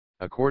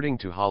According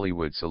to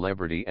Hollywood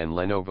celebrity and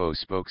Lenovo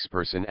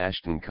spokesperson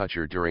Ashton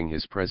Kutcher during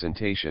his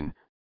presentation,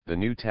 the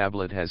new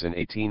tablet has an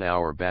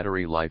 18-hour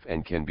battery life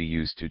and can be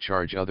used to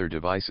charge other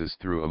devices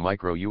through a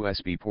micro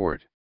USB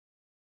port.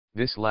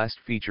 This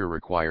last feature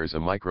requires a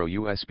micro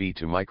USB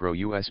to micro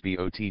USB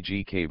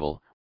OTG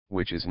cable,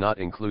 which is not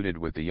included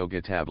with the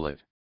Yoga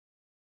tablet.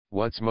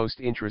 What's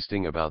most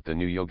interesting about the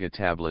new Yoga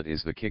tablet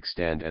is the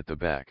kickstand at the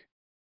back.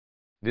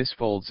 This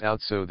folds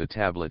out so the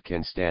tablet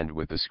can stand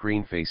with the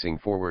screen facing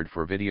forward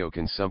for video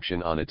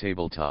consumption on a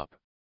tabletop.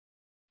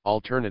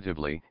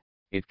 Alternatively,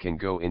 it can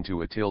go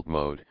into a tilt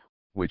mode,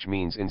 which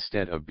means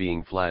instead of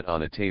being flat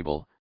on a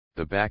table,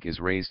 the back is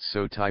raised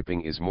so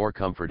typing is more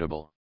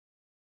comfortable.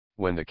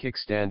 When the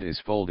kickstand is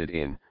folded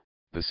in,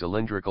 the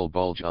cylindrical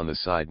bulge on the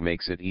side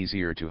makes it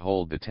easier to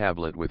hold the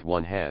tablet with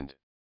one hand.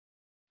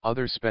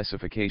 Other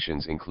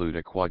specifications include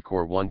a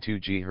quad-core 12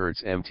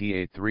 GHz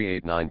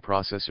MT8389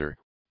 processor,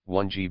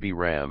 1 GB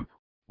RAM,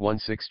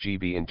 16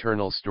 GB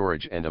internal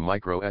storage and a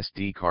micro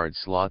SD card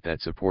slot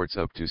that supports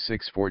up to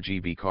 6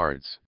 4GB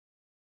cards.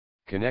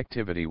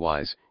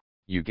 Connectivity-wise,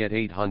 you get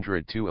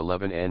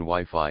 802.11n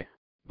Wi-Fi,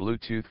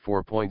 Bluetooth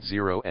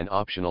 4.0 and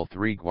optional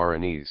 3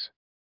 Guaranis.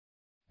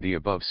 The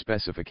above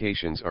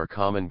specifications are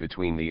common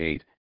between the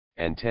 8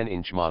 and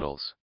 10-inch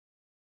models.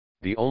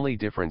 The only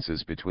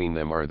differences between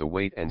them are the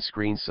weight and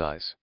screen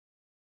size.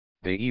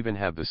 They even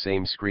have the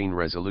same screen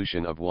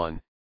resolution of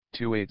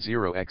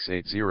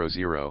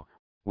 1280x800,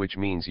 which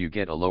means you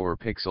get a lower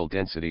pixel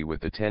density with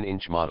the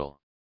 10-inch model.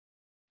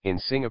 In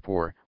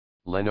Singapore,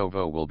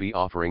 Lenovo will be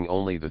offering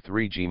only the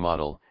 3G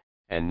model,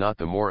 and not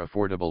the more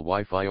affordable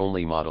Wi-Fi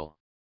only model.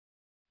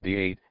 The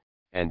 8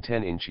 and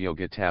 10-inch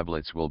Yoga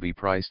tablets will be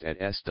priced at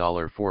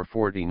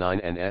 $449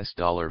 and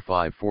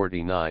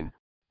 $549,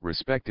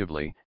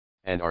 respectively,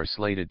 and are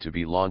slated to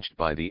be launched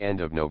by the end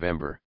of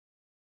November.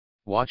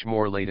 Watch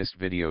more latest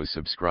videos,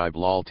 subscribe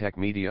LOL Tech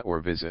Media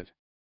or visit.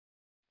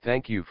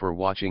 Thank you for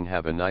watching,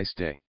 have a nice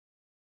day.